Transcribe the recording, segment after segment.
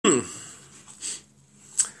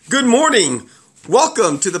Good morning.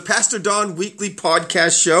 Welcome to the Pastor Don Weekly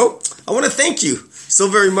Podcast Show. I want to thank you so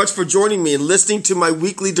very much for joining me and listening to my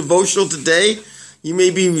weekly devotional today. You may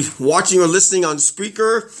be watching or listening on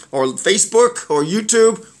Spreaker or Facebook or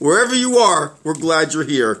YouTube. Wherever you are, we're glad you're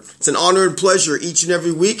here. It's an honor and pleasure each and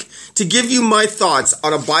every week to give you my thoughts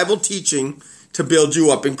on a Bible teaching to build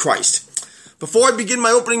you up in Christ. Before I begin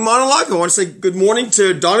my opening monologue, I want to say good morning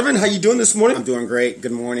to Donovan. How you doing this morning? I'm doing great.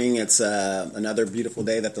 Good morning. It's another beautiful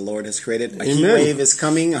day that the Lord has created. A Amen. heat wave is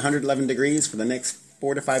coming, 111 degrees for the next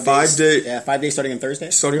 4 to 5 days. 5 days. Yeah, 5 days starting on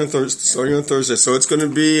Thursday. Starting on Thursday. So it's going to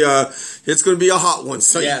be a hot one.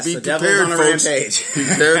 So yes, be the prepared, devil's on a folks.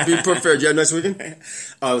 rampage. Be prepared. You had a nice weekend?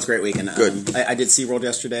 Oh, it was a great weekend. Good. I did SeaWorld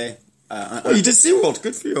yesterday. You did SeaWorld.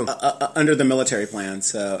 Good for you. Under the military plan.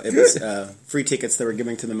 So it was free tickets that were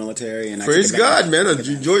giving to the military. And Praise God, man. Did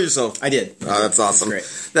you enjoy yourself? I did. Oh, that's awesome. Great.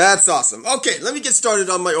 That's awesome. Okay, let me get started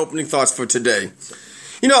on my opening thoughts for today.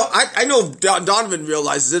 You know, I know Donovan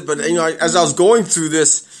realizes it, but you know, as I was going through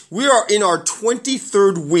this, we are in our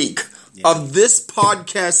 23rd week of this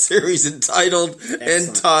podcast series entitled Excellent.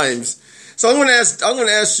 End Times. So I'm going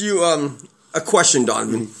to ask you a question,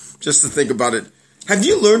 Donovan, just to think about it. Have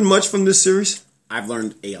you learned much from this series? I've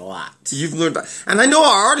learned a lot. You've learned, and I know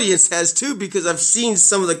our audience has too, because I've seen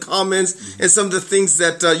some of the comments and some of the things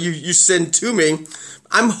that you send to me.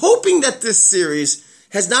 I'm hoping that this series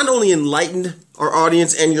has not only enlightened our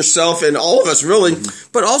audience and yourself and all of us really,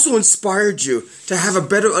 but also inspired you to have a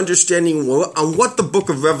better understanding on what the book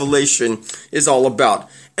of Revelation is all about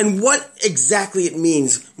and what exactly it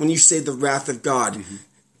means when you say the wrath of God.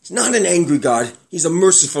 He's not an angry God. He's a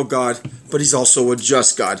merciful God, but he's also a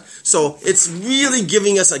just God. So it's really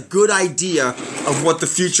giving us a good idea of what the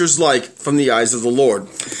future's like from the eyes of the Lord.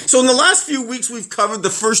 So in the last few weeks, we've covered the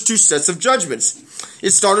first two sets of judgments.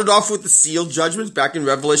 It started off with the sealed judgments back in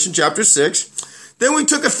Revelation chapter 6. Then we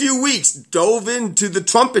took a few weeks, dove into the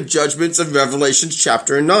trumpet judgments of Revelation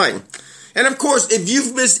chapter 9. And of course, if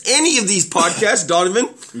you've missed any of these podcasts, Donovan,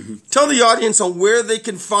 tell the audience on where they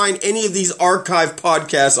can find any of these archive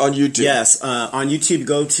podcasts on YouTube. Yes, on YouTube,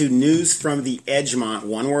 go to News from the Edgemont,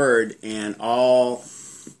 one word, and all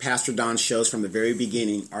Pastor Don's shows from the very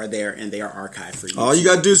beginning are there, and they are archived for you. All you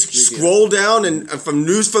got to do is scroll down, and from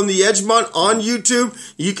News from the Edgemont on YouTube,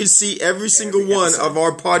 you can see every single one of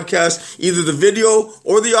our podcasts, either the video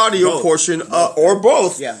or the audio portion, or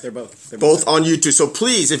both. Yeah, they're both. They're both on YouTube. So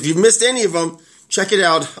please, if you've missed any of them, check it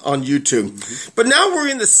out on YouTube. But now we're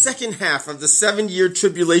in the second half of the 7-year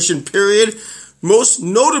tribulation period, most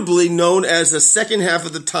notably known as the second half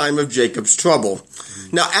of the time of Jacob's trouble.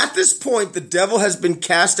 Now, at this point, the devil has been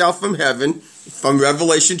cast out from heaven, from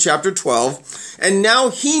Revelation chapter 12, and now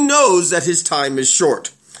he knows that his time is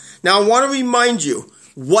short. Now, I want to remind you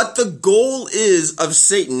what the goal is of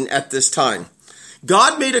Satan at this time.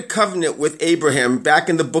 God made a covenant with Abraham back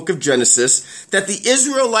in the book of Genesis that the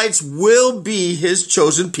Israelites will be his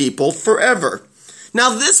chosen people forever.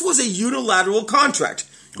 Now, this was a unilateral contract.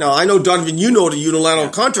 Now, I know, Donovan, you know what a unilateral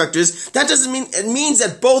contract is. That doesn't mean, it means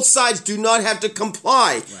that both sides do not have to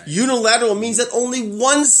comply. Right. Unilateral means that only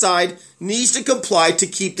one side needs to comply to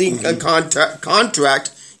keep the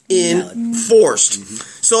contract enforced.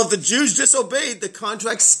 So if the Jews disobeyed, the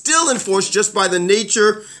contract's still enforced just by the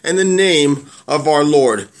nature and the name of our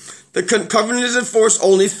Lord. The covenant is enforced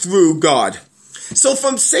only through God. So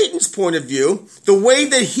from Satan's point of view, the way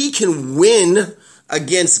that he can win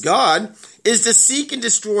against God is to seek and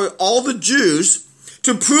destroy all the Jews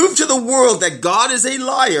to prove to the world that God is a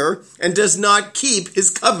liar and does not keep his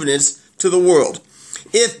covenants to the world.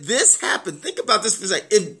 If this happened, think about this for a second.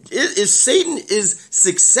 If Satan is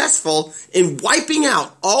successful in wiping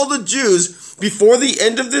out all the Jews before the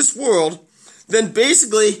end of this world, then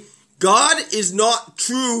basically God is not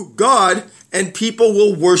true God and people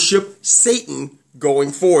will worship Satan going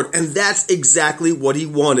forward. And that's exactly what he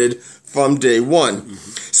wanted from day one.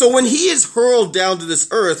 So when he is hurled down to this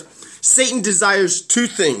earth, Satan desires two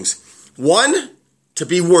things. One, to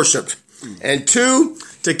be worshipped. And two,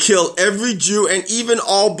 to kill every Jew and even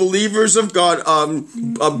all believers of God,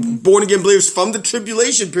 born-again believers from the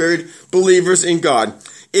tribulation period, believers in God.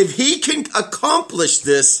 If he can accomplish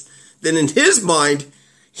this, then in his mind,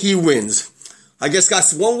 he wins. I just got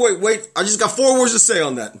 4 words to say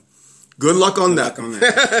on that. Good luck on that.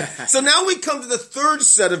 So now we come to the third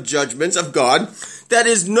set of judgments of God that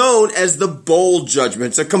is known as the bowl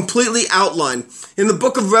judgments, are completely outlined in the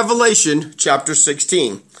book of Revelation, chapter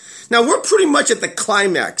 16. Now we're pretty much at the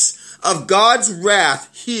climax of God's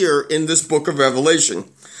wrath here in this book of Revelation.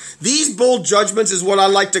 These bowl judgments is what I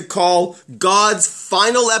like to call God's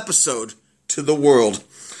final episode to the world.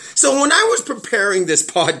 So when I was preparing this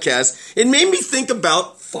podcast, it made me think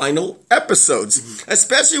about final episodes,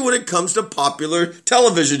 especially when it comes to popular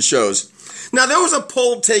television shows. Now, there was a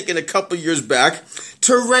poll taken a couple years back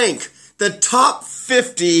to rank the top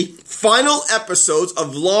 50 final episodes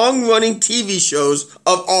of long-running TV shows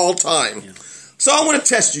of all time. Yeah. So I want to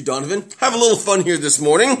test you, Donovan. Have a little fun here this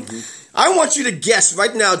morning. I want you to guess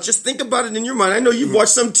right now. Just think about it in your mind. I know you've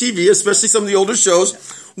watched some TV, especially some of the older shows.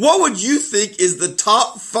 What would you think is the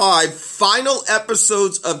top 5 final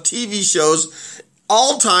episodes of TV shows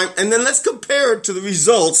all time? And then let's compare it to the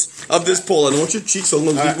results of this poll. I don't want your cheeks on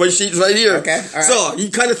my sheets right here. Okay. All right. So, you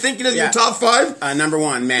kind of thinking of your top 5? Number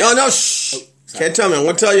 1, man. No, shh. Can't tell me. I'm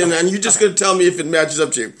going to tell you, man. You're just going to tell me if it matches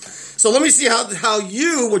up to you. So let me see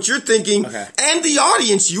what you're thinking, and the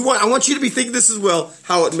audience. I want you to be thinking this as well,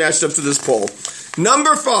 how it matched up to this poll.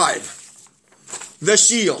 Number 5, The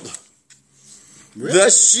Shield. Really? The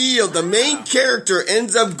Shield. The main character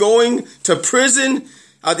ends up going to prison.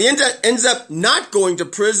 Ends up not going to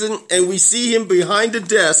prison, and we see him behind a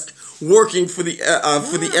desk working for the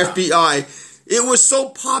FBI. It was so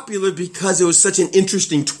popular because it was such an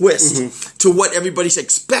interesting twist to what everybody's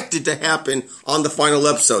expected to happen on the final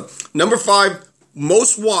episode. Number 5,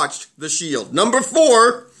 most watched, The Shield. Number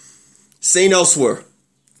 4, St. Elsewhere.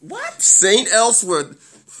 What? St. Elsewhere.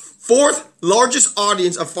 4th largest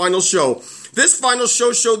audience of final show. This final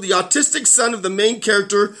show showed the autistic son of the main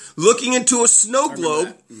character looking into a snow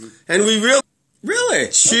globe. And we Really?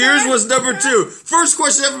 Cheers was number 2. First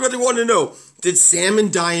question everybody wanted to know. Did Sam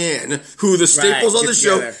and Diane, who the staples on the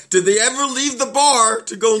show, did they ever leave the bar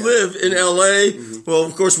to go live in L.A.? Well,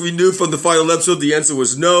 of course, we knew from the final episode the answer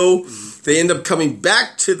was no. They end up coming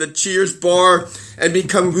back to the Cheers bar and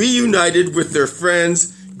become reunited with their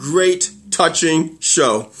friends. Great, touching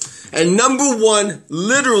show. And number 1,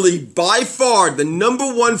 literally by far, the number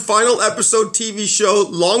 1 final episode TV show,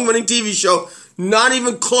 long-running TV show, not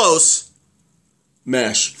even close,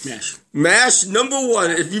 MASH. MASH, number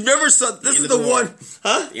 1. If you've never saw, this is the one.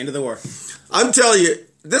 Huh? The end of the war. I'm telling you,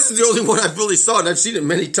 this is the only one I've really saw, and I've seen it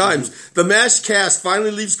many times. The MASH cast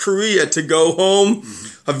finally leaves Korea to go home.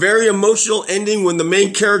 A very emotional ending when the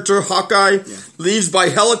main character, Hawkeye, leaves by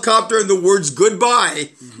helicopter, and the words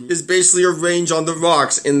goodbye is basically arranged on the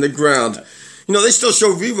rocks in the ground. You know, they still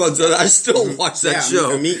show reruns of it. I still watch that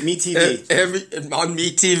show. Me TV. On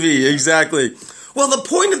Me TV, exactly. Well, the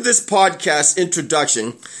point of this podcast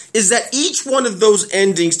introduction is that each one of those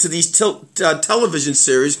endings to these television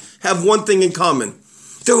series have one thing in common.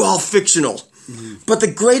 They're all fictional. But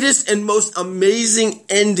the greatest and most amazing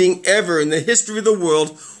ending ever in the history of the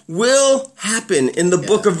world will happen in the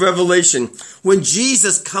book of Revelation when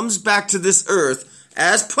Jesus comes back to this earth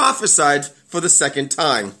as prophesied for the second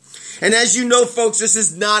time. And as you know, folks, this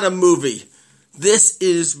is not a movie. This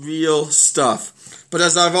is real stuff. But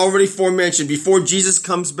as I've already forementioned, before Jesus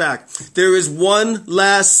comes back, there is one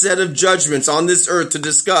last set of judgments on this earth to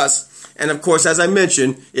discuss. And of course, as I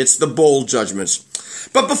mentioned, it's the bowl judgments.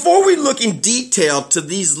 But before we look in detail to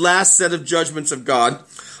these last set of judgments of God,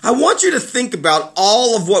 I want you to think about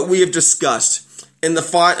all of what we have discussed in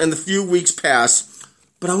the few weeks past.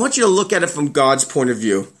 But I want you to look at it from God's point of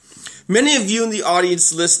view. Many of you in the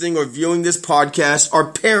audience listening or viewing this podcast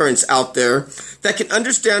are parents out there that can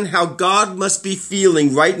understand how God must be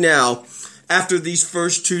feeling right now after these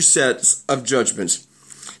first 2 sets of judgments.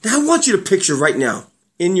 Now, I want you to picture right now,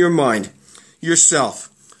 in your mind, yourself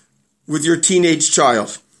with your teenage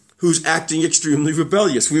child who's acting extremely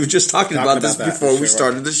rebellious. We were just talking about this before we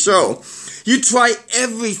started the show. You try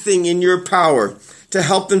everything in your power to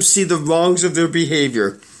help them see the wrongs of their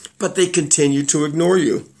behavior, but they continue to ignore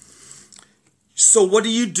you. So what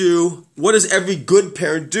do? What does every good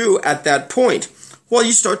parent do at that point? Well,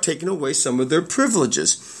 you start taking away some of their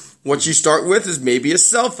privileges. What you start with is maybe a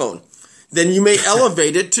cell phone. Then you may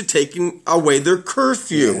elevate it to taking away their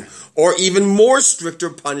curfew, or even more stricter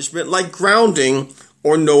punishment like grounding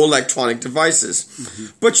or no electronic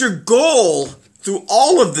devices. But your goal through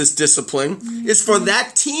all of this discipline is for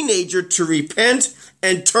that teenager to repent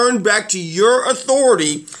and turn back to your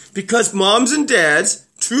authority, because moms and dads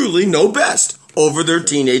truly know best over their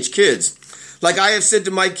teenage kids. Like I have said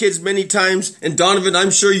to my kids many times, and Donovan,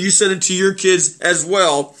 I'm sure you said it to your kids as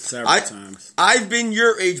well. Several times. I've been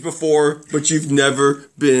your age before, but you've never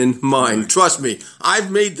been mine. Trust me,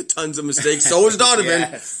 I've made the tons of mistakes. So has Donovan.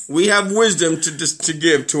 Yes. We have wisdom to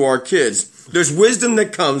give to our kids. There's wisdom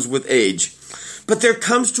that comes with age. But there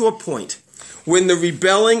comes to a point when the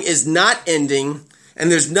rebelling is not ending,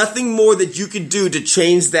 and there's nothing more that you can do to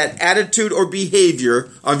change that attitude or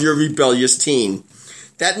behavior of your rebellious teen.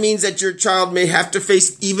 That means that your child may have to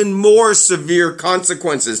face even more severe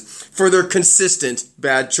consequences for their consistent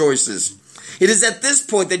bad choices. It is at this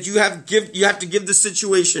point that you have to give the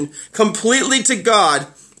situation completely to God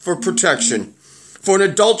for protection. For an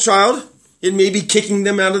adult child, it may be kicking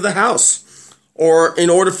them out of the house, or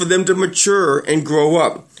in order for them to mature and grow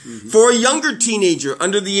up. For a younger teenager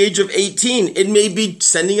under the age of 18, it may be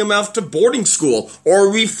sending them out to boarding school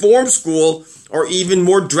or reform school, or even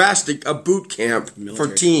more drastic, a boot camp for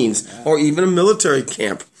teens, or even a military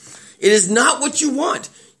camp. It is not what you want.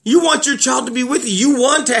 You want your child to be with you. You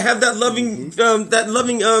want to have that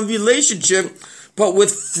loving relationship, but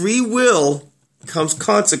with free will comes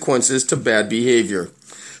consequences to bad behavior.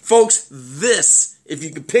 Folks, this, if you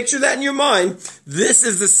can picture that in your mind, this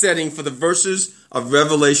is the setting for the verses of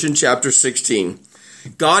Revelation chapter 16.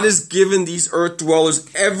 God has given these earth dwellers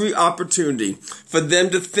every opportunity for them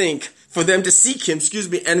to seek him,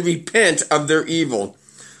 and repent of their evil.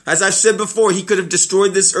 As I've said before, he could have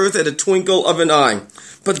destroyed this earth at a twinkle of an eye,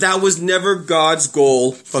 but that was never God's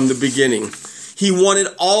goal from the beginning. He wanted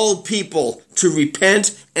all people to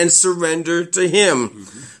repent and surrender to him.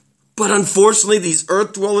 But unfortunately, these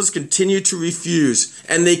earth dwellers continue to refuse,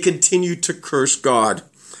 and they continue to curse God.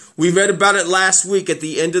 We read about it last week at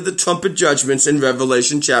the end of the trumpet judgments in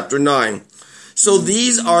Revelation chapter 9. So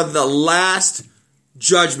these are the last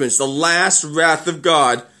judgments, the last wrath of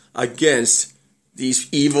God against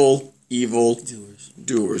these evil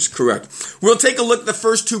doers. Correct. We'll take a look at the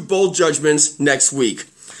first two bowl judgments next week.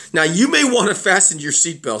 Now, you may want to fasten your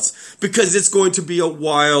seatbelts because it's going to be a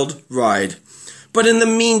wild ride. But in the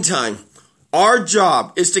meantime, our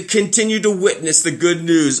job is to continue to witness the good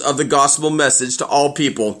news of the gospel message to all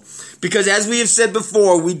people. Because as we have said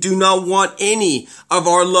before, we do not want any of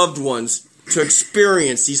our loved ones to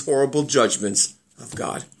experience these horrible judgments of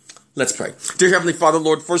God. Let's pray. Dear Heavenly Father,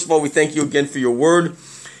 Lord, first of all, we thank you again for your word.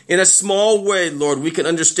 In a small way, Lord, we can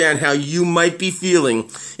understand how you might be feeling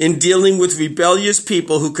in dealing with rebellious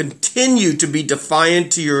people who continue to be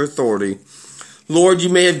defiant to your authority. Lord, you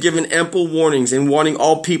may have given ample warnings in wanting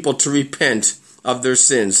all people to repent of their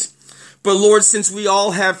sins. But Lord, since we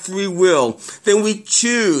all have free will, then we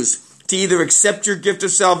choose to either accept your gift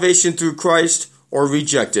of salvation through Christ or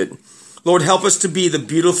reject it. Lord, help us to be the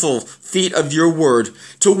beautiful feet of your word,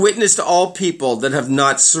 to witness to all people that have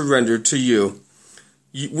not surrendered to you.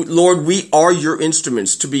 Lord, we are your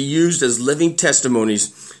instruments to be used as living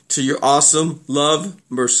testimonies to your awesome love,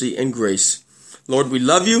 mercy, and grace. Lord, we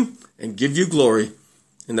love you and give you glory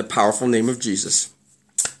in the powerful name of Jesus.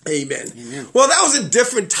 Amen. Amen. Well, that was a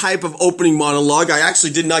different type of opening monologue. I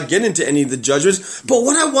actually did not get into any of the judgments, but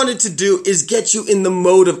what I wanted to do is get you in the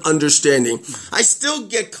mode of understanding. I still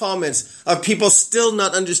get comments of people still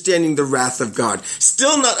not understanding the wrath of God,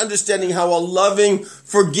 still not understanding how a loving,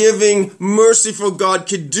 forgiving, merciful God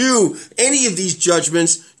could do any of these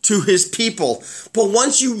judgments to his people. But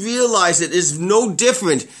once you realize it is no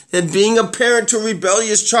different than being a parent to a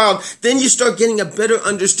rebellious child, then you start getting a better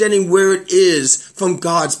understanding where it is from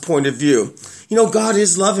God's point of view. You know, God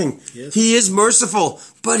is loving. Yes. He is merciful,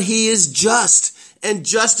 but he is just. And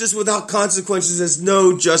justice without consequences is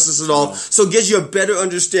no justice at all. So it gives you a better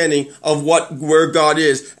understanding of where God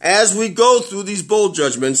is as we go through these bowl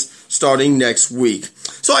judgments starting next week.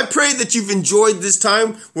 So I pray that you've enjoyed this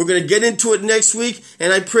time. We're going to get into it next week,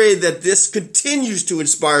 and I pray that this continues to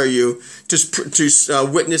inspire you to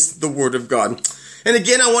witness the Word of God. And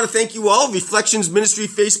again, I want to thank you all. Reflections Ministry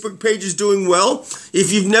Facebook page is doing well.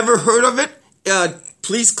 If you've never heard of it,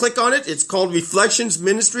 please click on it. It's called Reflections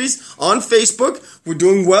Ministries on Facebook. We're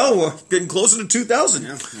doing well. We're getting closer to 2,000.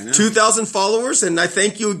 Yeah, 2,000 followers. And I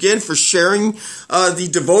thank you again for sharing the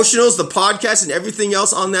devotionals, the podcast, and everything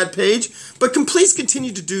else on that page. But please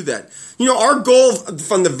continue to do that. You know, our goal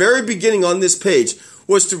from the very beginning on this page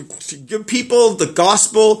was to give people the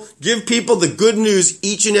gospel, give people the good news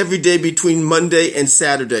each and every day between Monday and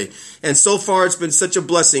Saturday. And so far, it's been such a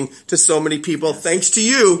blessing to so many people. Thanks to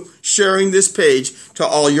you sharing this page to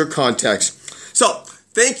all your contacts. So,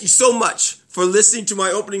 thank you so much for listening to my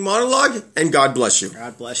opening monologue, and God bless you.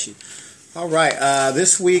 God bless you. All right.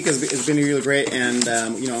 This week has been really great, and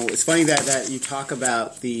it's funny that you talk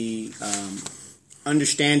about the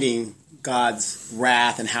understanding God's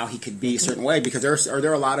wrath and how he could be a certain way, because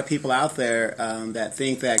there are a lot of people out there that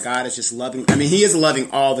think that God is just loving. I mean, he is loving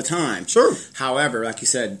all the time. Sure. However, like you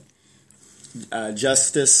said,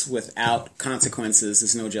 justice without consequences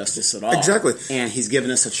is no justice at all. Exactly. And he's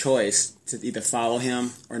given us a choice to either follow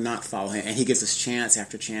him or not follow him. And he gives us chance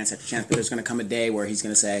after chance after chance. But there's going to come a day where he's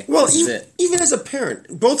going to say, well, this is it. Even as a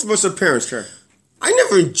parent, both of us are parents. Sure. I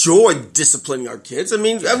never enjoyed disciplining our kids. I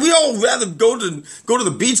mean, we all rather go to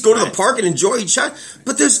the beach, go to the park, and enjoy each other.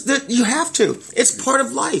 But you have to. It's part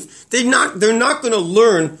of life. They're not going to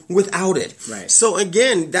learn without it. Right. So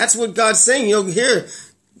again, that's what God's saying. Here,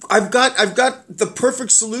 I've got the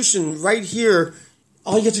perfect solution right here.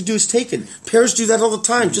 All you have to do is take it. Parents do that all the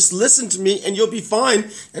time. Just listen to me and you'll be fine.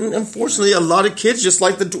 And unfortunately, a lot of kids, just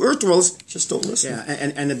like the earth dwellers, just don't listen. Yeah,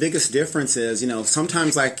 and the biggest difference is,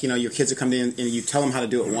 sometimes your kids are coming in and you tell them how to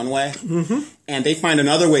do it one way, and they find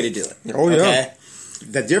another way to do it. Oh, yeah. Okay?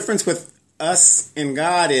 The difference with us and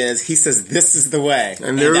God is He says this is the way,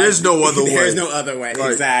 and there is no other way. There is no other way.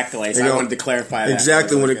 Right. Exactly. So I wanted to clarify that.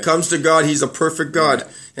 Exactly. When it comes to God, He's a perfect God,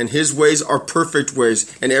 and His ways are perfect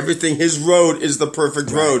ways, and everything His road is the perfect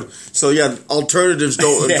road. So alternatives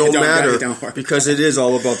don't matter because it is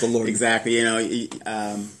all about the Lord. Exactly.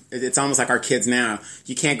 It's almost like our kids now.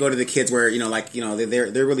 You can't go to the kids where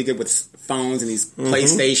they're really good with phones and these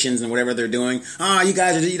PlayStations and whatever they're doing. Oh, you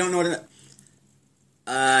guys you don't know what.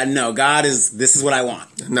 No, God this is what I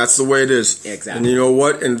want. And that's the way it is. Exactly. And you know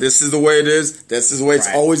what? And this is the way it is. This is the way it's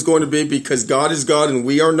always going to be because God is God and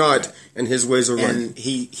we are not. Right. And His ways are right. And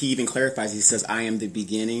he even clarifies. He says, I am the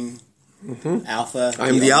beginning, Alpha. I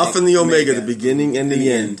am the Alpha and the Omega, the beginning and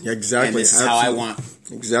the end. Exactly. And this is how I want.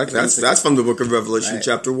 Exactly. That's from the book of Revelation,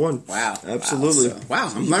 chapter 1. Wow. Absolutely.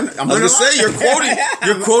 Wow. I'm learning. I was going to say,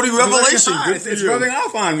 you're quoting Revelation. Good for you. It's rubbing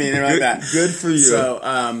off on me like that. Good for you.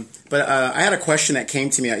 So, but I had a question that came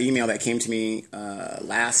to me, an email that came to me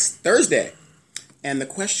last Thursday. And the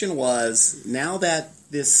question was, now that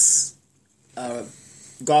this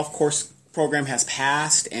golf course program has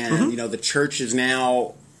passed and, the church is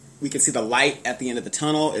now, we can see the light at the end of the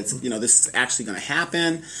tunnel. It's, this is actually going to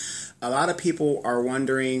happen. A lot of people are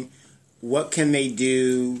wondering, what can they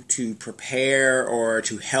do to prepare or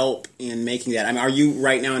to help in making that? I mean, are you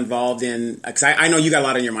right now involved in, because I know you got a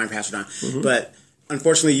lot on your mind, Pastor Don, but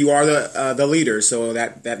unfortunately you are the leader, so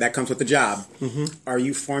that comes with the job. Are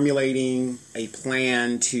you formulating a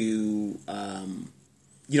plan to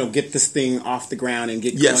get this thing off the ground and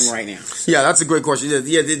get going right now? Yeah, that's a great question.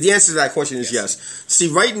 The answer to that question is yes. See,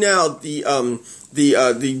 right now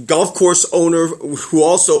the golf course owner who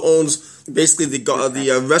also owns basically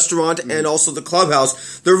the restaurant and also the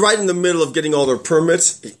clubhouse, they're right in the middle of getting all their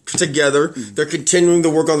permits together. They're continuing to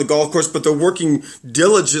work on the golf course, but they're working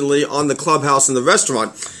diligently on the clubhouse and the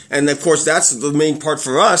restaurant. And of course, that's the main part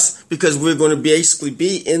for us because we're going to basically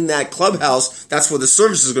be in that clubhouse. That's where the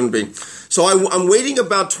service is going to be. So I'm waiting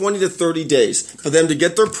about 20 to 30 days for them to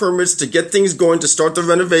get their permits, to get things going, to start the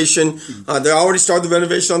renovation. They already started the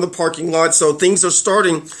renovation on the parking lot, so things are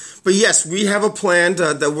starting. But yes, we have a plan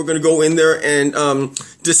that we're going to go in there and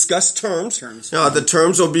discuss terms. The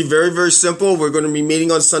terms will be very, very simple. We're going to be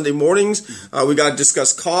meeting on Sunday mornings. We got to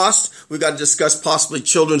discuss cost. We got to discuss possibly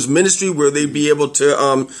children's ministry where they'd be able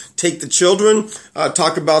to take the children.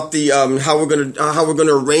 Talk about the how we're going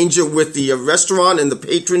to arrange it with the restaurant and the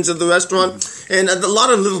patrons of the restaurant, and a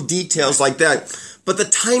lot of little details like that. But the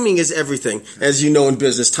timing is everything, as you know in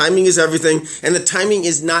business. Timing is everything, and the timing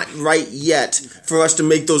is not right yet for us to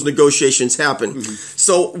make those negotiations happen.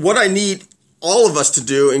 So what I need all of us to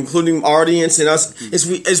do, including our audience and us,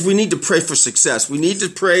 is we need to pray for success. We need to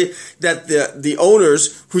pray that the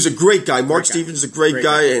owners, who's a great guy, Mark Stevens is a great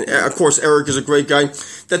guy, and of course Eric is a great guy,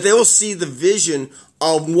 that they will see the vision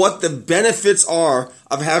of what the benefits are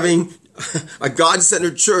of having a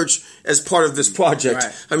God-centered church as part of this project.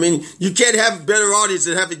 Right. I mean, you can't have a better audience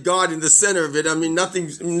than having God in the center of it. I mean,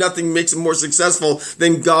 nothing makes it more successful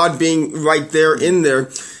than God being right there in there.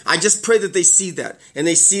 I just pray that they see that. And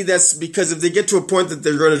they see that's because if they get to a point that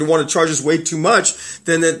they're going to want to charge us way too much,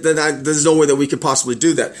 then there's no way that we could possibly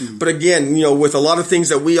do that. But again, with a lot of things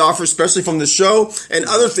that we offer, especially from the show, and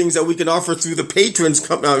other things that we can offer through the patrons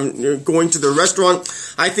going to the restaurant,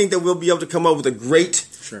 I think that we'll be able to come up with a great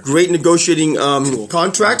negotiating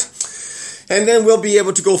contract. And then we'll be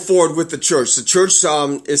able to go forward with the church. The church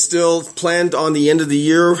is still planned on the end of the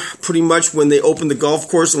year, pretty much when they open the golf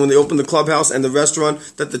course and when they open the clubhouse and the restaurant,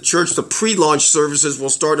 that the church, the pre-launch services will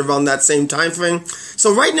start around that same time frame.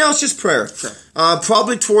 So right now it's just prayer. Sure.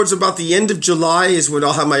 Probably towards about the end of July is when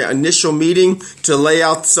I'll have my initial meeting to lay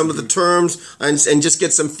out some of the terms and just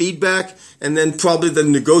get some feedback. And then probably the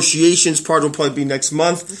negotiations part will probably be next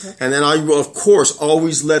month. Okay. And then I will, of course,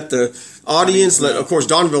 always let the audience, of course,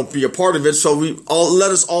 Donovan will be a part of it. So let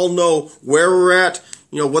us all know where we're at,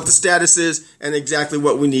 what the status is, and exactly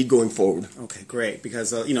what we need going forward. Okay, great. Because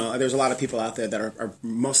there's a lot of people out there that are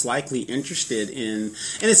most likely interested in,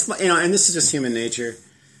 and it's and this is just human nature.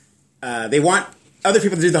 They want other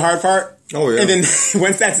people to do the hard part, Oh, yeah. And then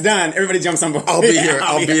once that's done, everybody jumps on board. I'll be here.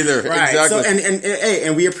 I'll be there. Right. Exactly. So,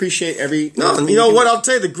 and we appreciate every... No, you know what? I'll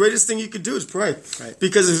tell you, the greatest thing you could do is pray. Right.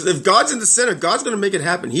 Because if God's in the center, God's going to make it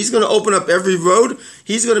happen. He's going to open up every road.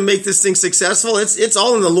 He's going to make this thing successful. It's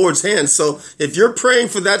all in the Lord's hands. So if you're praying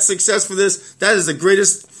for that success for this, that is the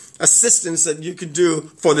greatest assistance that you could do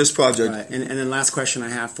for this project. Right. And then last question I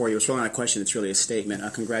have for you. It's really not a question. It's really a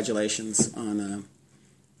statement. Congratulations on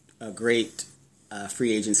a great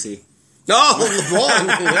free agency. LeBron.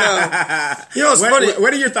 Yeah. You know, it's funny.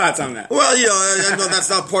 What are your thoughts on that? Well, I know that's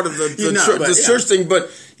not part of the church church thing, but,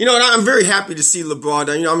 and I'm very happy to see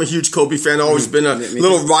LeBron. I'm a huge Kobe fan. Always been a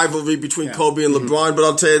little rivalry between Kobe and LeBron, but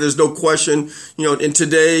I'll tell you, there's no question, and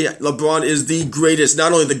today, LeBron is the greatest,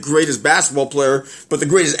 not only the greatest basketball player, but the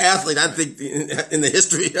greatest athlete, I think, in the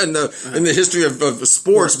history, in the history of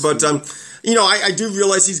sports, but, I do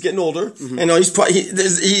realize he's getting older, and he's probably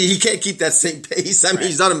he can't keep that same pace. I mean,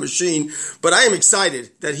 he's not a machine, but I am excited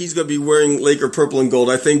that he's going to be wearing Laker purple and gold.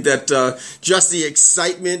 I think that just the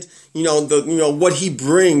excitement, what he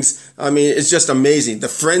brings. I mean, it's just amazing. The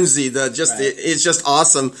frenzy, it's just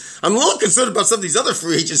awesome. I'm a little concerned about some of these other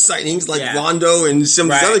free agent signings like Rondo and some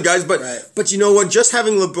of these other guys, but you know what? Just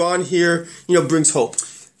having LeBron here, brings hope.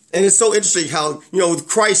 And it's so interesting how, with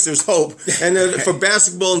Christ, there's hope. And then for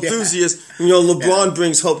basketball enthusiasts, LeBron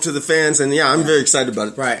brings hope to the fans. And, I'm very excited about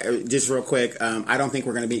it. Right. Just real quick, I don't think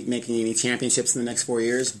we're going to be making any championships in the next 4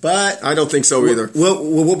 years. But I don't think so either.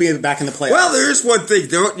 We'll be back in the playoffs. Well, there is one thing.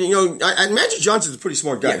 Magic Johnson's a pretty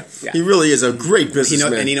smart guy. Yeah. He really is a great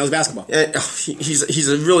businessman. And he knows basketball.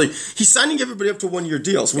 He's signing everybody up to 1-year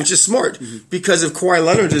deals, which is smart. Because if Kawhi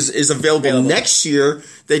Leonard is available next year,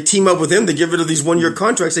 they team up with him. They get rid of these 1-year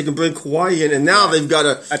contracts. They can bring Kawhi in, and now they've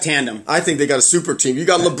got a tandem. I think they got a super team. You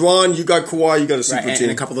got LeBron, you got Kawhi, you got a super team.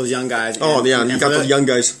 And a couple of those young guys. You got the young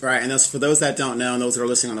guys. Right, and for those that don't know, and those that are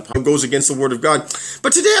listening on the podcast. It goes against the Word of God.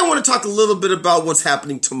 But today I want to talk a little bit about what's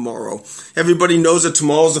happening tomorrow. Everybody knows that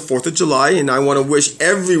tomorrow is the 4th of July, and I want to wish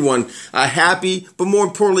everyone a happy, but more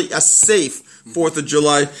importantly, a safe 4th of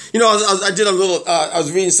July. I did a little, I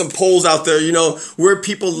was reading some polls out there, where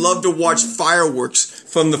people love to watch fireworks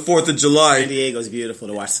from the 4th of July. San Diego's beautiful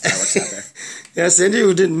to watch the fireworks out there. Yeah, San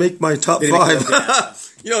Diego didn't make my top 5.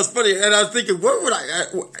 It's funny, and I was thinking, what would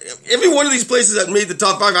every one of these places that made the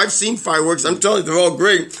top 5, I've seen fireworks. I'm telling you, they're all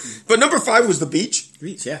great. But number 5 was the beach.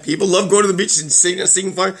 Yeah. People love going to the beach and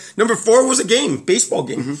seeing fire. Number 4 was a game, baseball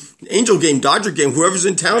game, Angel game, Dodger game, whoever's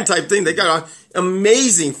in town type thing. They got an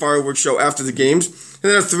amazing fireworks show after the games.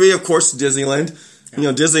 And then 3, of course, Disneyland.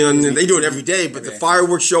 Disneyland, they do it every day, but the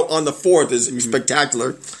fireworks show on the 4th is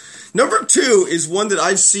spectacular. Number 2 is one that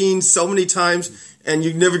I've seen so many times, and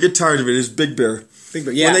you never get tired of it, is Big Bear. Big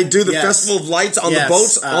Bear, yeah. When they do the Festival of Lights on the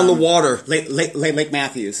boats, on the water. Lake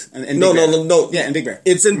Matthews. And No. Yeah, and Big Bear.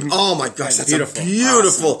 It's in, oh my gosh, that's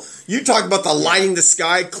beautiful. Awesome. You talk about the lighting the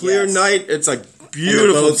sky, clear night, it's like beautiful.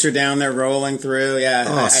 And the boats are down there rolling through. Yeah,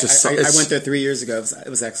 I went there 3 years ago. It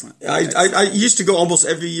was excellent. I used to go almost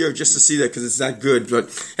every year just to see that because it's that good.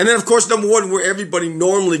 And then, of course, number 1, where everybody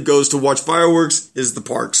normally goes to watch fireworks is the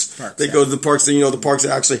parks. They go to the parks, the parks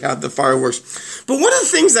that actually have the fireworks. But one of the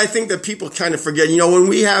things I think that people kind of forget, when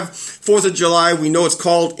we have 4th of July, we know it's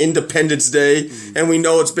called Independence Day, and we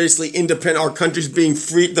know it's basically our country's being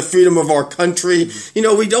free, the freedom of our country.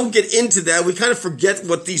 We don't get into that. We kind of forget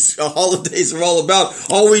what these holidays are all about.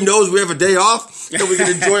 All we know is we have a day off, that we can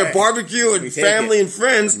enjoy a barbecue and family and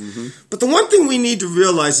friends. But the one thing we need to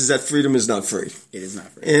realize is that freedom is not free. It is not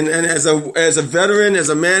free. And as a veteran, as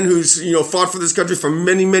a man who's fought for this country for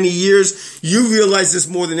many, many years, you realize this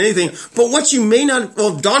more than anything. But what you may not,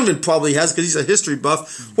 Donovan probably has because he's a history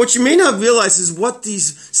buff. What you may not realize is what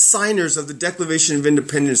these signers of the Declaration of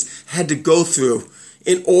Independence had to go through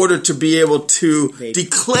in order to be able to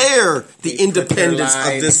declare the independence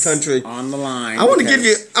of this country. On the line. I want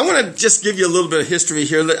to just give you a little bit of history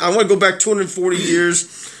here. I want to go back 240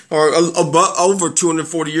 years, or over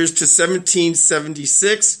 240 years, to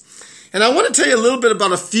 1776. And I want to tell you a little bit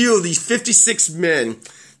about a few of these 56 men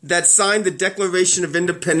that signed the Declaration of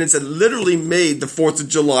Independence that literally made the 4th of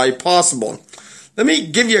July possible. Let me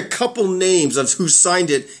give you a couple names of who signed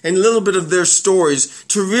it and a little bit of their stories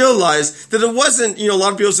to realize that it wasn't, a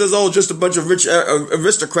lot of people says, just a bunch of rich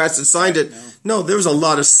aristocrats that signed it. No, there was a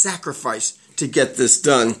lot of sacrifice to get this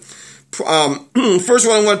done. First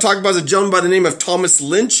one I want to talk about is a gentleman by the name of Thomas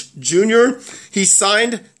Lynch Jr. He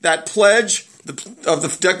signed that pledge of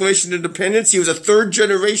the Declaration of Independence. He was a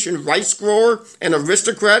 3rd-generation rice grower and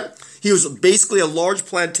aristocrat. He was basically a large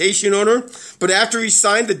plantation owner. But after he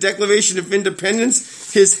signed the Declaration of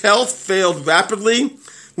Independence, his health failed rapidly.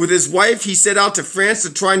 With his wife, he set out to France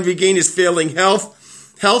to try and regain his failing health.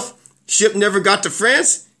 Ship never got to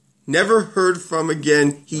France, never heard from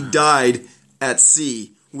again. He died at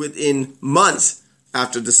sea within months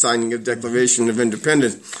after the signing of the Declaration of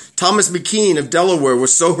Independence. Thomas McKean of Delaware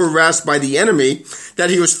was so harassed by the enemy that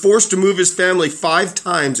he was forced to move his family 5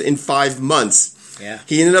 times in 5 months. Yeah.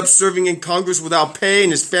 He ended up serving in Congress without pay,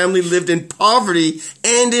 and his family lived in poverty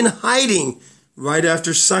and in hiding right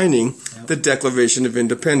after signing the Declaration of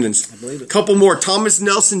Independence. I believe it. A couple more. Thomas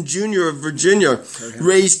Nelson Jr. of Virginia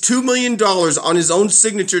raised $2 million on his own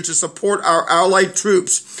signature to support our Allied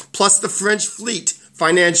troops, plus the French fleet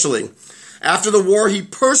financially. After the war, he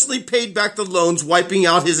personally paid back the loans, wiping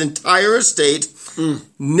out his entire estate,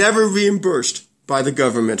 never reimbursed by the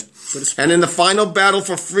government. And in the final battle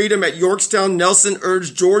for freedom at Yorktown, Nelson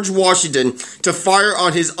urged George Washington to fire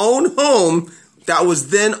on his own home that was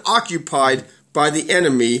then occupied by the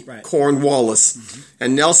enemy, Cornwallis.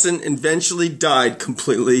 And Nelson eventually died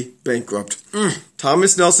completely bankrupt.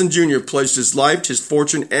 Thomas Nelson Jr. pledged his life, his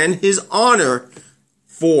fortune, and his honor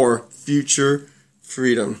for future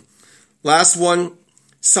freedom. Last one,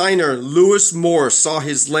 signer Lewis Moore saw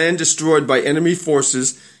his land destroyed by enemy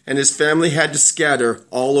forces, and his family had to scatter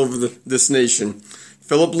all over this nation.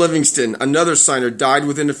 Philip Livingston, another signer, died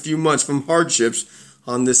within a few months from hardships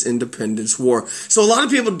on this independence war. So a lot of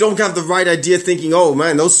people don't have the right idea, thinking, oh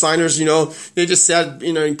man, those signers, they just sat,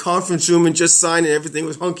 in conference room and just signed and everything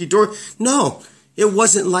was hunky-dory. No, it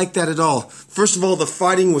wasn't like that at all. First of all, the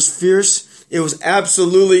fighting was fierce. It was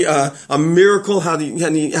absolutely a miracle how the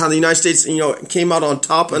United States, came out on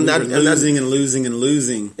top. And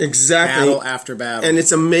losing. Exactly. Battle after battle. And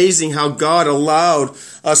it's amazing how God allowed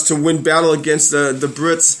us to win battle against the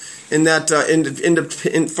Brits in that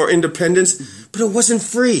for independence. But it wasn't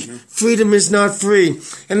free. Freedom is not free.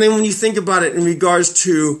 And then when you think about it in regards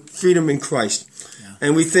to freedom in Christ,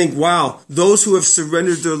 and we think, wow, those who have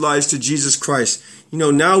surrendered their lives to Jesus Christ,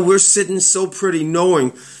 now we're sitting so pretty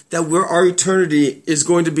knowing that our eternity is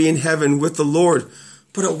going to be in heaven with the Lord.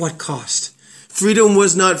 But at what cost? Freedom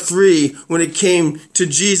was not free when it came to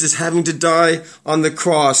Jesus having to die on the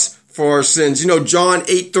cross for our sins. John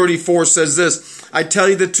 8:34 says this, I tell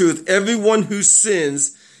you the truth, everyone who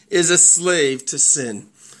sins is a slave to sin.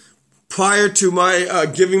 Prior to my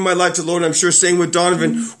giving my life to the Lord, I'm sure staying with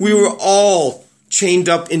Donovan, we were all chained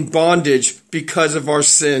up in bondage because of our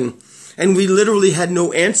sin. And we literally had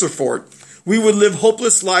no answer for it. We would live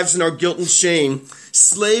hopeless lives in our guilt and shame,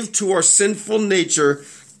 slave to our sinful nature,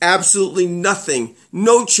 absolutely nothing,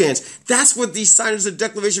 no chance. That's what these signers of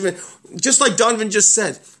declaration meant. Just like Donovan just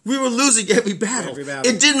said, we were losing every battle.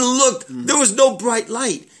 It didn't look, there was no bright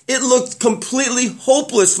light. It looked completely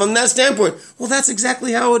hopeless from that standpoint. Well, that's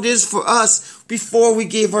exactly how it is for us before we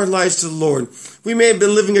gave our lives to the Lord. We may have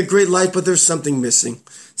been living a great life, but there's something missing,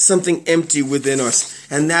 something empty within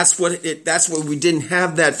us. And that's what we didn't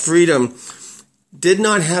have that freedom, did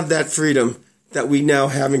not have that freedom that we now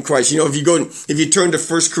have in Christ. If you turn to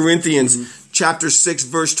 1 Corinthians chapter 6,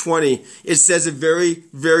 verse 20, it says it very,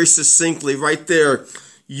 very succinctly right there.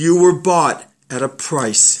 You were bought at a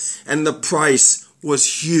price, and the price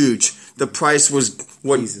was huge. The price was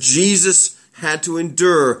what Jesus had to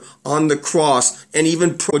endure on the cross, and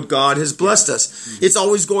even what God has blessed us. It's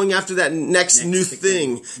always going after that next new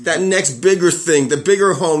thing, that next bigger thing, the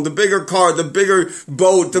bigger home, the bigger car, the bigger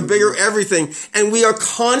boat, the bigger everything. And we are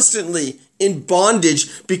constantly in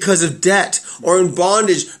bondage because of debt, or in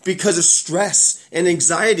bondage because of stress and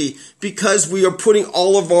anxiety, because we are putting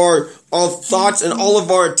all of our thoughts and all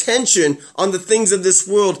of our attention on the things of this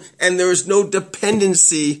world, and there is no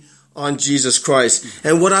dependency on Jesus Christ.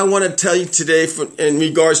 And what I want to tell you today in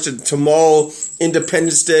regards to tomorrow,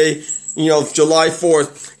 Independence Day, July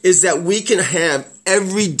 4th, is that we can have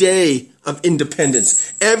every day of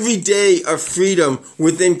independence, every day of freedom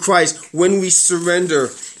within Christ when we surrender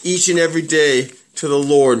each and every day to the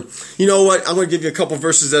Lord. You know what? I'm going to give you a couple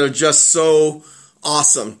verses that are just so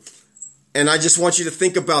awesome. And I just want you to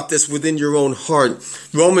think about this within your own heart.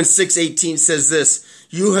 Romans 6:18 says this,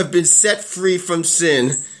 you have been set free from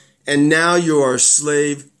sin, and now you are a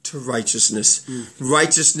slave to righteousness.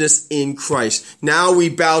 Righteousness in Christ. Now we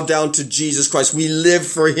bow down to Jesus Christ. We live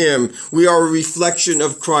for Him. We are a reflection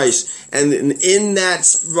of Christ. And in that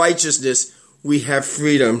righteousness, we have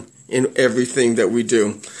freedom in everything that we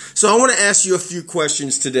do. So I want to ask you a few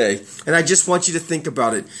questions today, and I just want you to think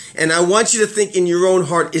about it. And I want you to think in your own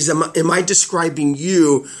heart, am I describing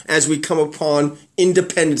you as we come upon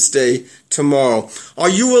Independence Day tomorrow? Are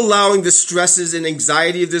you allowing the stresses and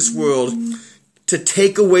anxiety of this world to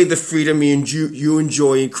take away the freedom you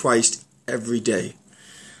enjoy in Christ every day?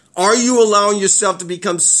 Are you allowing yourself to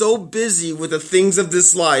become so busy with the things of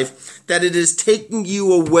this life that it is taking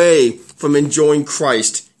you away from enjoying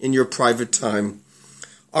Christ in your private time?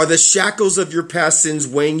 Are the shackles of your past sins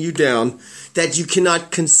weighing you down that you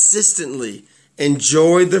cannot consistently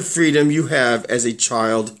enjoy the freedom you have as a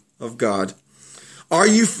child of God? Are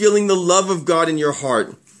you feeling the love of God in your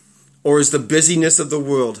heart, or is the busyness of the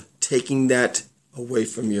world taking that away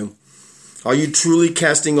from you? Are you truly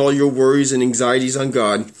casting all your worries and anxieties on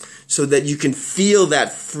God so that you can feel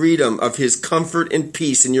that freedom of His comfort and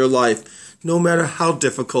peace in your life, no matter how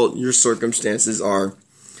difficult your circumstances are?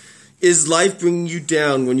 Is life bringing you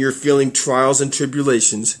down when you're feeling trials and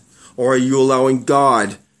tribulations, or are you allowing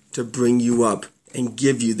God to bring you up and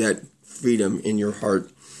give you that freedom in your heart?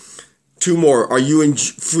 Two more. Are you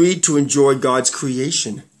free to enjoy God's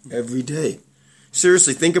creation every day?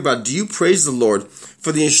 Seriously, think about it. Do you praise the Lord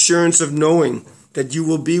for the assurance of knowing that you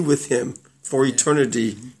will be with Him for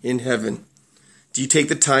eternity in heaven? Do you take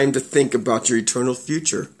the time to think about your eternal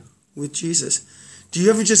future with Jesus? Do you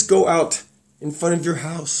ever just go out in front of your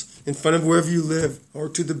house, in front of wherever you live, or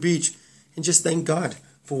to the beach, and just thank God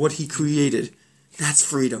for what He created? That's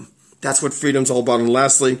freedom. That's what freedom's all about. And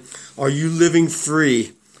lastly, are you living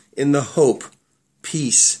free in the hope,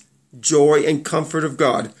 peace, joy, and comfort of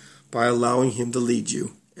God by allowing Him to lead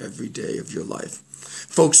you every day of your life?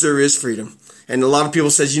 Folks, there is freedom. And a lot of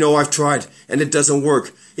people says, I've tried and it doesn't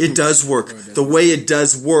work. It does work. The way it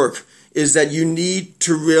does work is that you need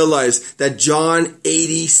to realize that John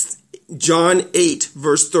 8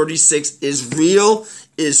 verse 36 is real,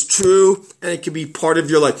 is true, and it can be part of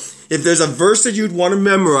your life. If there's a verse that you'd want to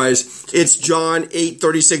memorize, it's John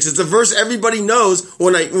 8:36. It's a verse everybody knows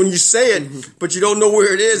when you say it, but you don't know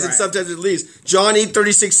where it is, and sometimes it leaves. John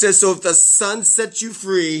 8:36 says, "So if the Son sets you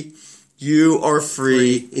free, you are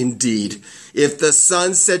free indeed." If the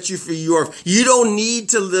Son sets you free, you don't need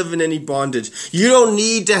to live in any bondage. You don't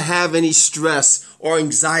need to have any stress or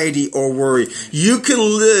anxiety or worry. You can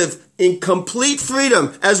live in complete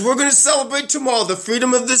freedom. As we're going to celebrate tomorrow, the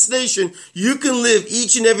freedom of this nation, you can live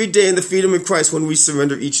each and every day in the freedom of Christ when we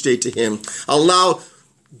surrender each day to Him. Allow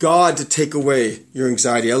God to take away your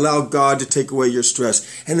anxiety. Allow God to take away your stress.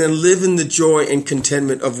 And then live in the joy and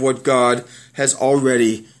contentment of what God has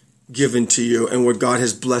already given to you and what God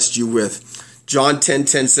has blessed you with. John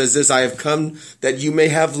 10:10 says this, "I have come that you may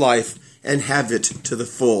have life and have it to the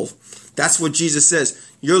full." That's what Jesus says.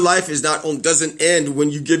 Your life doesn't end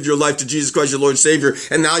when you give your life to Jesus Christ, your Lord and Savior,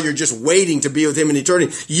 and now you're just waiting to be with Him in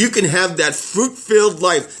eternity. You can have that fruit-filled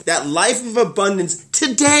life, that life of abundance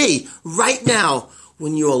today, right now,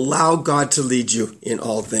 when you allow God to lead you in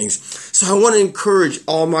all things. So I want to encourage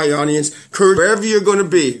all my audience, encourage wherever you're going to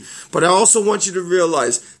be, but I also want you to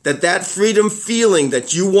realize that freedom feeling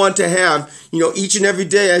that you want to have, each and every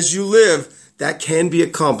day as you live, that can be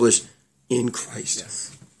accomplished in Christ. Yes.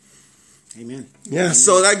 Amen. Yeah, Amen.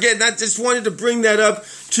 so again, I just wanted to bring that up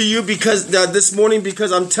to you because this morning,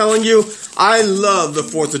 because I'm telling you, I love the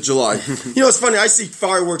 4th of July. It's funny, I see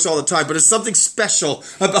fireworks all the time, but it's something special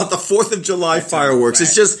about the 4th of July fireworks. Right.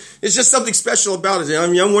 It's just something special about it.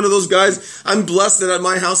 I'm one of those guys. I'm blessed that at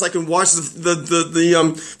my house I can watch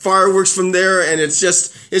the fireworks from there, and it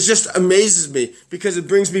just amazes me because it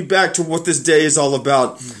brings me back to what this day is all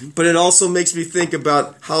about. Mm-hmm. But it also makes me think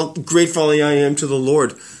about how grateful I am to the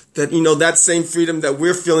Lord. That, that same freedom that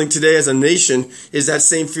we're feeling today as a nation is that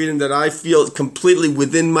same freedom that I feel completely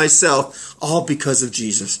within myself, all because of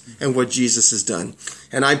Jesus and what Jesus has done.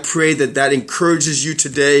 And I pray that encourages you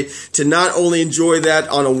today to not only enjoy that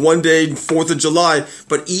on a one-day 4th of July,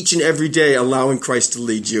 but each and every day allowing Christ to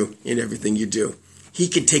lead you in everything you do. He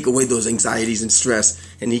can take away those anxieties and stress,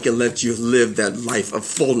 and He can let you live that life of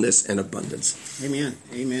fullness and abundance. Amen.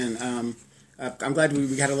 Amen. I'm glad we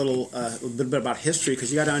got a little bit about history,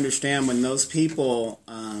 because you got to understand when those people,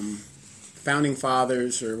 founding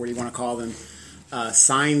fathers or what do you want to call them,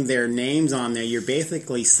 signed their names on there, you're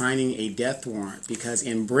basically signing a death warrant, because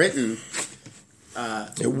in Britain,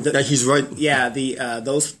 he's right. Yeah,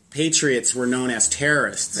 those patriots were known as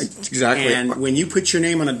terrorists. Exactly. And when you put your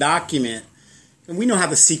name on a document, and we know how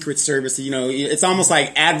the Secret Service, it's almost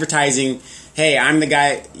like advertising. Hey, I'm the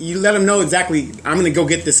guy. You let them know exactly, I'm going to go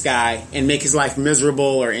get this guy and make his life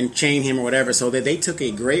miserable and chain him or whatever. So that they took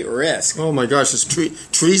a great risk. Oh my gosh, it's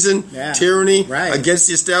treason, tyranny against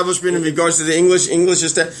the establishment in regards to the English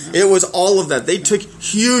establishment. It was all of that. They took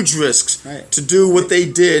huge risks to do what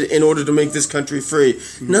they did in order to make this country free.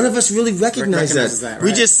 None of us really recognize that.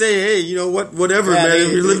 We just say, hey, whatever, man.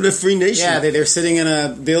 We live in a free nation. Yeah, they're sitting in a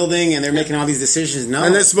building and they're making all these decisions. No.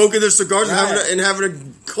 And they're smoking their cigars and having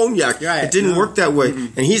a cognac. Right. It didn't work that way.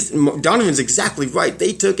 Mm-hmm. And Donovan's exactly right.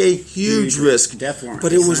 They took a huge risk. Death warrant.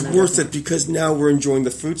 But it was worth it because now we're enjoying the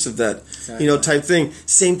fruits of that, type thing.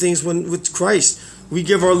 Same things with Christ. we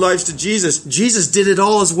give our lives to Jesus. Jesus did it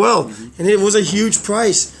all as well. And it was a huge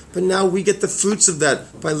price. But now we get the fruits of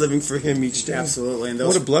that by living for him each day. Absolutely. And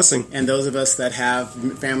what a blessing. And those of us that have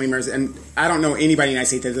family members, and I don't know anybody in the United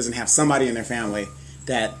States that doesn't have somebody in their family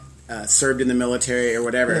that served in the military or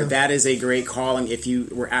whatever. Yeah. That is a great calling if you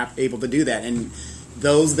were able to do that. And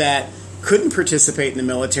those that couldn't participate in the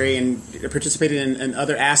military and participated in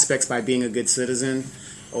other aspects by being a good citizen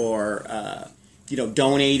or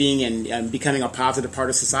donating and becoming a positive part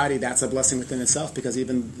of society, that's a blessing within itself, because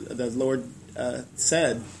even the Lord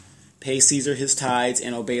said, pay Caesar his tithes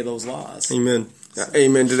and obey those laws. Amen.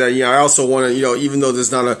 Amen to that. Yeah, I also want to, even though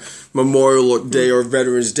there's not a Memorial Day or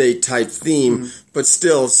Veterans Day type theme, but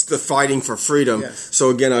still it's the fighting for freedom. Yes. So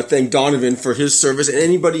again, I thank Donovan for his service, and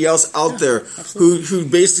anybody else out there who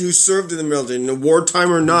served in the military, in the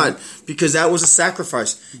wartime or not, because that was a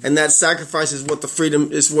sacrifice, and that sacrifice is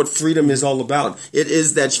what freedom is all about. It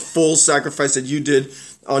is that full sacrifice that you did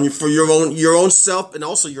for your own self and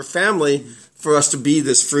also your family for us to be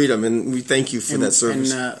this freedom, and we thank you for that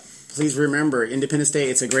service. Please remember, Independence Day,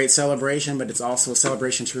 it's a great celebration, but it's also a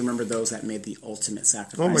celebration to remember those that made the ultimate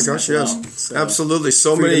sacrifice. Oh my gosh, yes. So absolutely.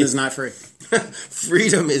 Freedom is not free.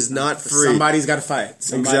 Freedom is not free. Somebody's got to fight.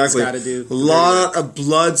 Somebody's got to do. A lot of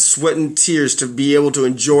blood, sweat, and tears to be able to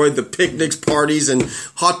enjoy the picnics, parties, and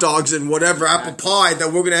hot dogs and whatever apple pie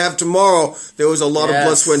that we're going to have tomorrow. There was a lot of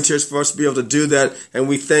blood, sweat, and tears for us to be able to do that, and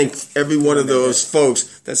we thank every one of those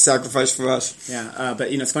folks that sacrificed for us. Yeah, but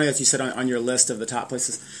it's funny that you said on your list of the top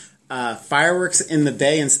places. Fireworks in the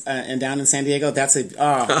Bay and down in San Diego.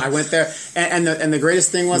 I went there, and the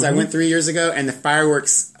greatest thing was I went 3 years ago, and the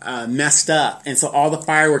fireworks messed up, and so all the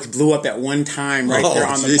fireworks blew up at one time there on the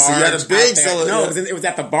barge. So you had a big celebration. No, it was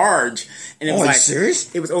at the barge, and it was are you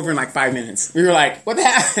serious? It was over in like 5 minutes. We were like, "What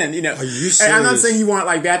happened?" Are you serious? And I'm not saying you want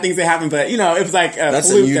like bad things to happen, but it was like a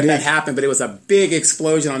fluke that happened. But it was a big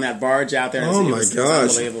explosion on that barge out there. Oh my gosh! It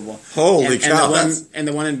was unbelievable. Holy cow! And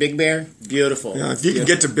the one in Big Bear, beautiful. Yeah, if you can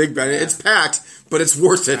get to Big Bear, it's packed, but it's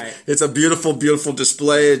worth it. Right. It's a beautiful, beautiful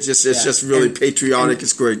display. It's just really patriotic.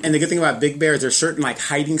 It's great. And the good thing about Big Bear is there's certain like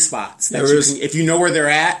hiding spots that if you know where they're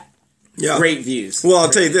at. Yeah. Great views. Well, I'll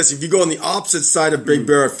tell you this. If you go on the opposite side of Big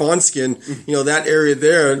Bear at Fawnskin, that area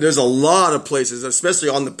there's a lot of places, especially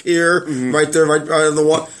on the pier, right there, right on the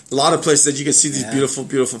wall. A lot of places that you can see these beautiful,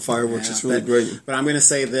 beautiful fireworks. It's really great. But I'm going to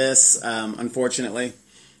say this, unfortunately.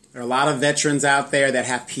 There are a lot of veterans out there that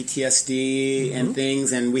have PTSD and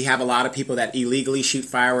things, and we have a lot of people that illegally shoot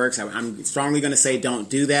fireworks. I'm strongly going to say don't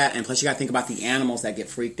do that, and plus you got to think about the animals that get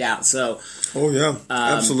freaked out. So,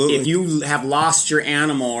 absolutely. If you have lost your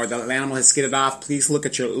animal or the animal has skidded off, please look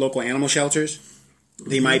at your local animal shelters.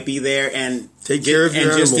 They might be there, and take care of your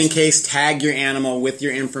animals. And just in case, tag your animal with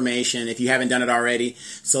your information if you haven't done it already,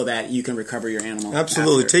 so that you can recover your animal.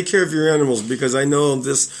 Absolutely, take care of your animals, because I know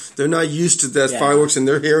they're not used to that fireworks, and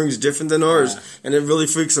their hearing is different than ours, and it really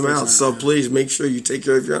freaks them out. So please make sure you take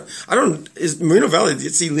care of your. Is Moreno Valley?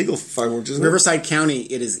 It's illegal fireworks, isn't it? Riverside County,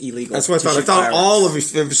 it is illegal. That's what I thought. I thought all of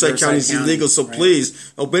Riverside County is illegal. So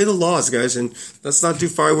please obey the laws, guys, and let's not do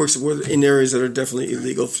fireworks in areas that are definitely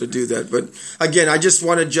illegal to do that. But again, I just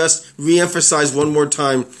want to reemphasize one more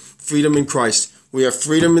time, freedom in Christ. We have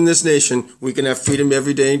freedom in this nation. We can have freedom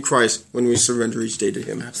every day in Christ when we surrender each day to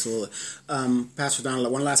Him. Absolutely. Pastor Donald,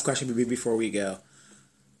 one last question before we go.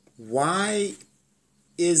 Why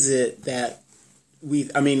is it that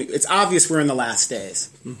it's obvious we're in the last days.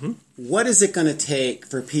 What is it going to take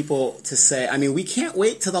for people to say, we can't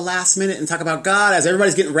wait till the last minute and talk about God as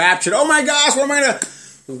everybody's getting raptured. Oh my gosh, what am I going to...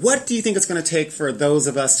 What do you think it's going to take for those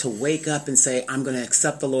of us to wake up and say, I'm going to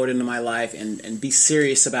accept the Lord into my life and be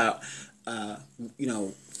serious about,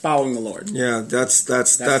 following the Lord? Yeah, that's the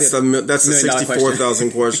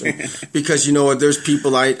 64,000 question. Because you know what, there's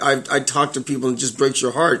people, I talk to people and it just breaks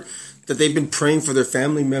your heart that they've been praying for their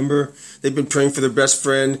family member, they've been praying for their best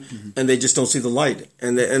friend, and they just don't see the light.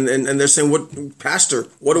 And they're saying, "What, Pastor,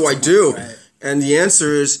 what do I do?" Right. And the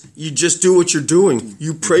answer is, you just do what you're doing.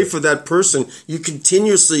 You pray for that person. You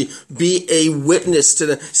continuously be a witness to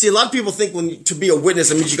them. See, a lot of people think to be a witness,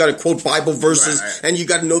 that means you got to quote Bible verses and you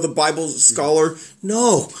got to know the Bible scholar.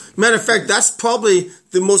 No. Matter of fact, that's probably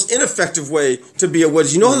the most ineffective way to be a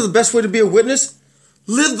witness. You know the best way to be a witness?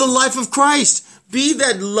 Live the life of Christ. Be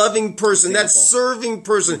that loving person, that serving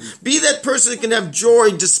person. Be that person that can have joy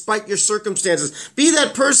despite your circumstances. Be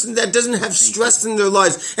that person that doesn't have stress in their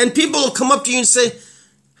lives. And people will come up to you and say,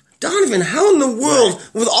 Donovan, how in the world,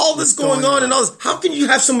 with all this going on and all this, how can you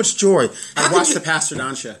have so much joy? I watched the Pastor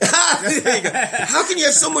Don show. How can you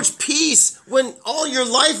have so much peace when all your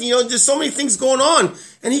life, there's so many things going on?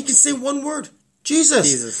 And he can say one word,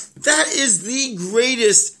 Jesus. That is the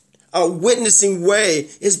greatest witnessing way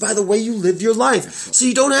is by the way you live your life. So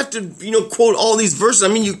you don't have to, quote all these verses. I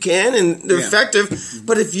mean, you can, and they're effective.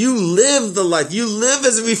 But if you live the life, you live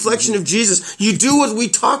as a reflection of Jesus, you do what we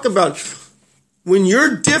talk about. When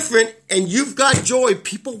you're different and you've got joy,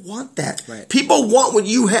 people want that. Right. People want what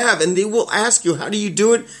you have, and they will ask you, how do you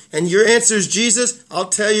do it? And your answer is Jesus. I'll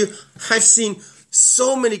tell you, I've seen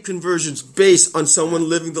so many conversions based on someone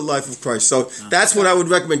living the life of Christ. So that's what I would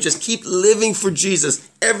recommend. Just keep living for Jesus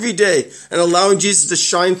every day and allowing Jesus to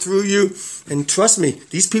shine through you. And trust me,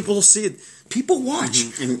 these people will see it. People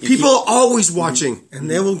watch. And people are always watching, and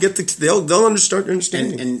they will get they'll start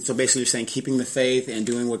understanding. And so basically, you're saying keeping the faith and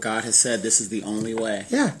doing what God has said. This is the only way.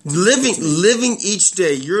 Yeah, living each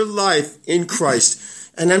day your life in Christ.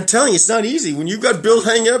 And I'm telling you, it's not easy when you've got bills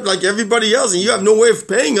hanging up like everybody else, and you have no way of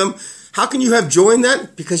paying them. How can you have joy in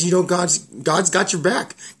that? Because God's got your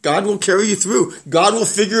back. God will carry you through. God will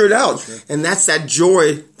figure it out. Sure. And that's that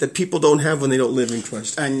joy that people don't have when they don't live in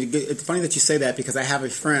Christ. And it's funny that you say that, because I have a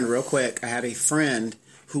friend, real quick, I had a friend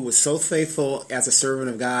who was so faithful as a servant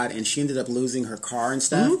of God, and she ended up losing her car and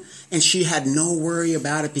stuff. Mm-hmm. And she had no worry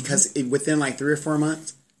about it, because within like 3 or 4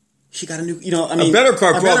 months, she got a new, a better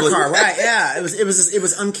car, probably. Better car, right? Yeah, it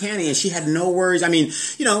was uncanny, and she had no worries. I mean,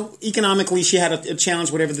 economically, she had a challenge,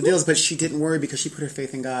 whatever the deal is, but she didn't worry because she put her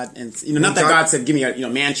faith in God. And not that God said, "Give me a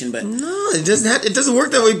mansion," but no, it doesn't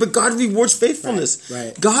work that way. But God rewards faithfulness.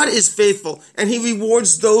 Right. God is faithful, and He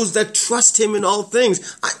rewards those that trust Him in all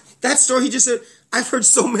things. That story he just said, I've heard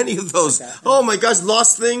so many of those. Oh my gosh,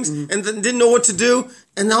 lost things and then didn't know what to do.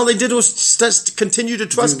 And all they did was just continue to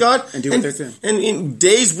trust God. And do what they're doing. And in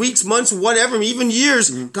days, weeks, months, whatever, even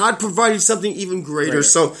years, God provided something even greater.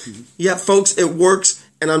 So, yeah, folks, it works.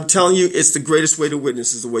 And I'm telling you, it's the greatest way to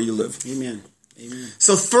witness is the way you live. Amen. Amen.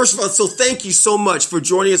 So first of all, thank you so much for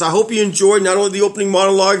joining us. I hope you enjoyed not only the opening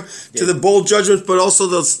monologue to the bold judgments, but also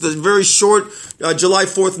the very short July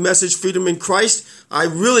 4th message, Freedom in Christ. I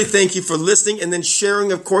really thank you for listening and then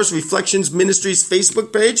sharing, of course, Reflections Ministries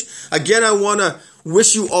Facebook page. Again, I want to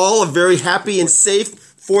wish you all a very happy and safe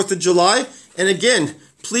 4th of July. And again,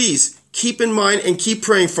 please keep in mind and keep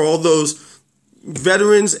praying for all those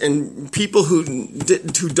veterans and people who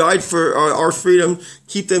died for our freedom.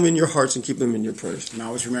 Keep them in your hearts and keep them in your prayers. And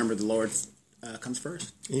always remember, the Lord comes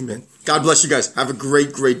first. Amen. God bless you guys. Have a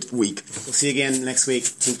great, great week. We'll see you again next week,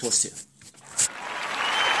 2+2.